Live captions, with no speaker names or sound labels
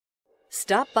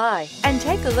Stop by and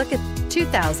take a look at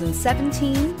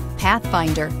 2017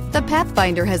 Pathfinder. The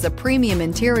Pathfinder has a premium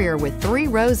interior with 3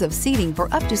 rows of seating for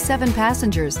up to 7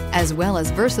 passengers, as well as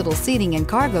versatile seating and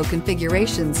cargo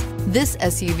configurations. This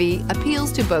SUV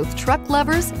appeals to both truck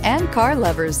lovers and car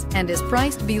lovers and is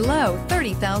priced below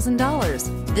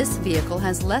 $30,000. This vehicle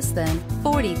has less than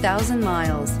 40,000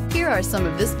 miles. Here are some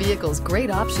of this vehicle's great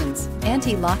options: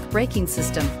 anti-lock braking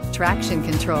system, traction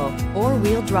control,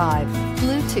 4-wheel drive,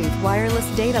 Bluetooth wireless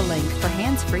data link for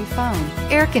hands-free phone,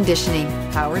 air conditioning,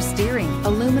 power steering,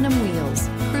 aluminum wheels,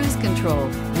 cruise control,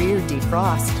 rear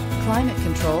defrost, climate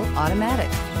control automatic.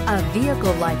 A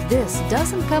vehicle like this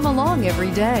doesn't come along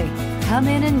every day. Come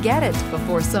in and get it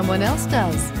before someone else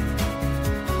does.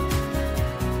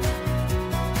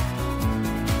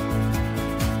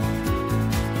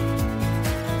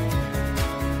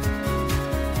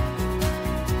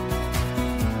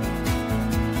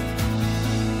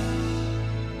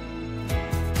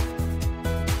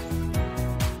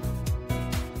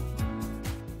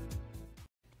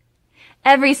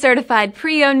 Every certified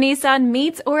pre-owned Nissan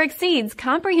meets or exceeds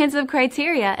comprehensive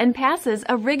criteria and passes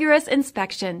a rigorous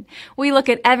inspection. We look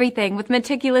at everything with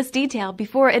meticulous detail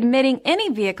before admitting any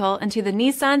vehicle into the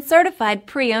Nissan Certified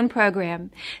Pre-Owned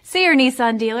program. See your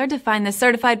Nissan dealer to find the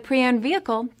certified pre-owned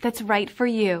vehicle that's right for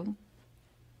you.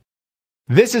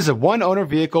 This is a one-owner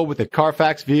vehicle with a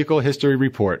Carfax Vehicle History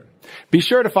Report. Be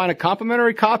sure to find a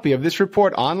complimentary copy of this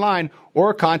report online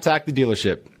or contact the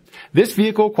dealership. This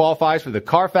vehicle qualifies for the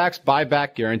Carfax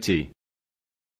Buyback Guarantee.